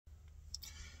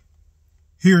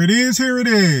Here it is, here it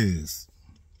is.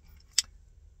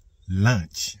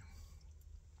 Lunch.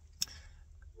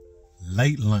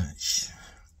 Late lunch.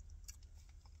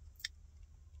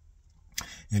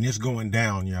 And it's going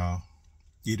down, y'all.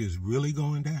 It is really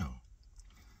going down.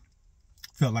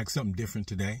 Felt like something different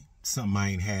today. Something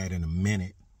I ain't had in a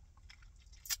minute.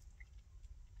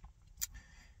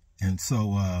 And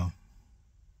so I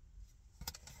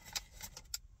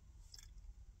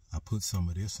put some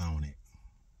of this on it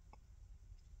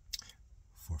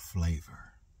for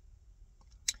flavor.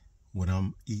 What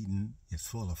I'm eating is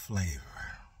full of flavor.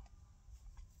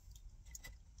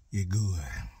 It's good.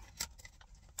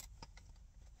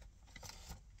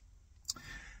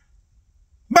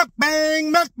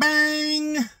 Mukbang,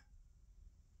 mukbang.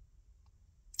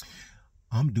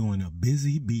 I'm doing a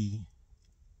Busy Bee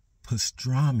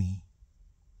pastrami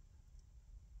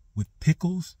with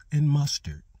pickles and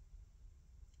mustard.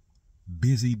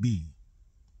 Busy Bee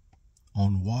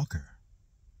on Walker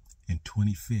and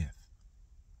 25th.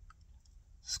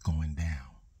 It's going down.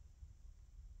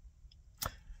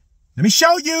 Let me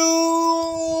show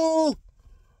you.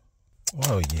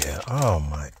 Oh yeah. Oh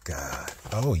my God.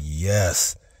 Oh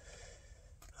yes.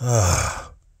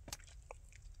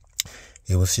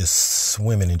 It was just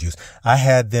swimming in juice. I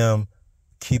had them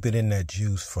keep it in that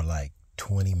juice for like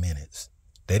 20 minutes.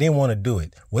 They didn't want to do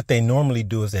it. What they normally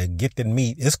do is they get the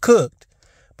meat. It's cooked,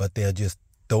 but they'll just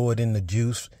throw it in the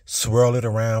juice, swirl it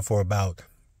around for about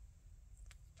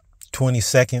 20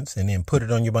 seconds, and then put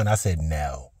it on your bun. I said,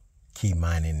 no, keep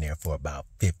mine in there for about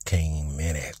 15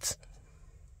 minutes.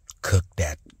 Cook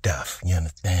that stuff. You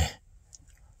understand?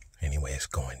 Anyway, it's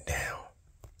going down.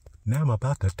 Now I'm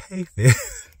about to taste it.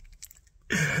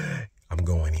 I'm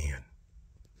going in.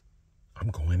 I'm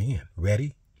going in.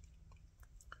 Ready?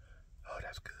 Oh,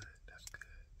 that's good. That's good.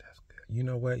 That's good. You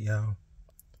know what, y'all?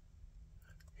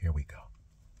 Here we go.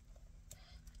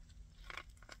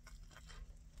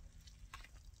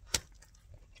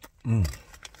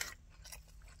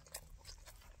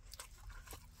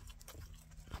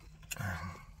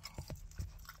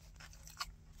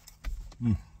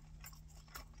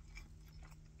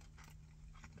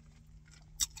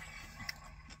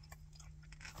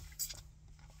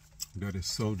 That is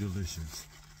so delicious.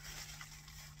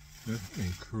 That's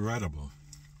incredible.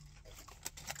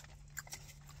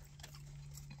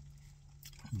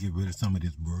 Get rid of some of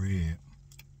this bread.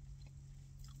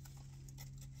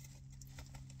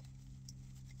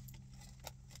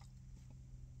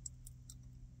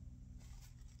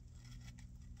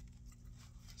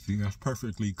 See, that's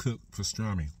perfectly cooked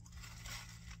pastrami.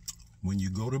 When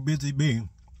you go to Busy Bee,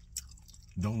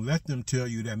 don't let them tell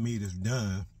you that meat is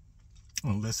done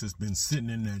unless it's been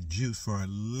sitting in that juice for at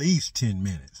least 10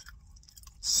 minutes.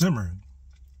 Simmering,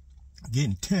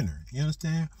 getting tender. You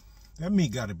understand? That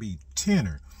meat got to be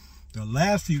tender. The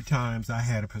last few times I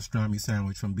had a pastrami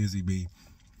sandwich from Busy Bee,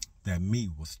 that meat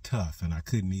was tough and I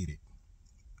couldn't eat it.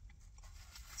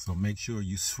 So make sure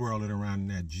you swirl it around in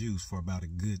that juice for about a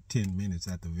good 10 minutes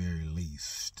at the very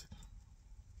least.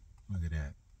 Look at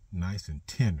that. Nice and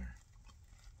tender.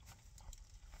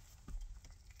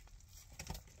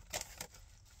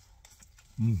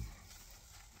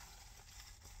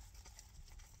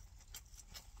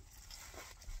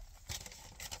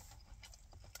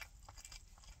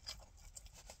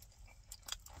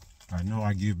 I know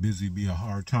I give Busy Bee a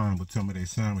hard time with some of their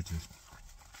sandwiches.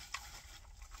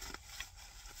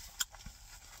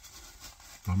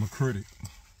 I'm a critic.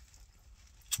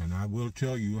 And I will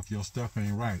tell you if your stuff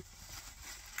ain't right.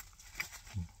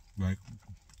 Like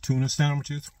tuna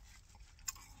sandwiches.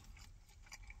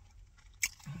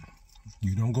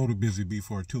 You don't go to Busy Bee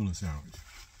for a tuna sandwich.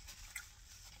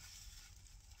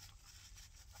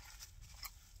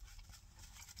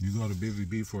 You go to Busy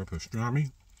Bee for a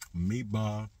pastrami,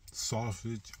 meatball,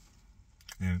 sausage,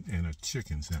 and a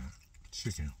chicken sandwich.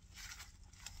 Chicken.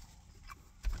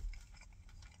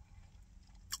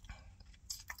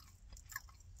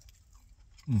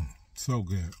 So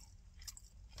good.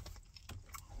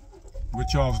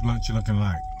 What y'all's lunch looking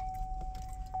like?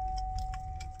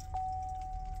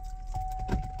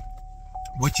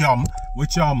 What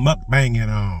y'all mukbanging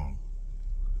on?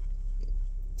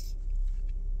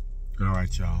 All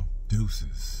right, y'all.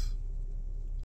 Deuces.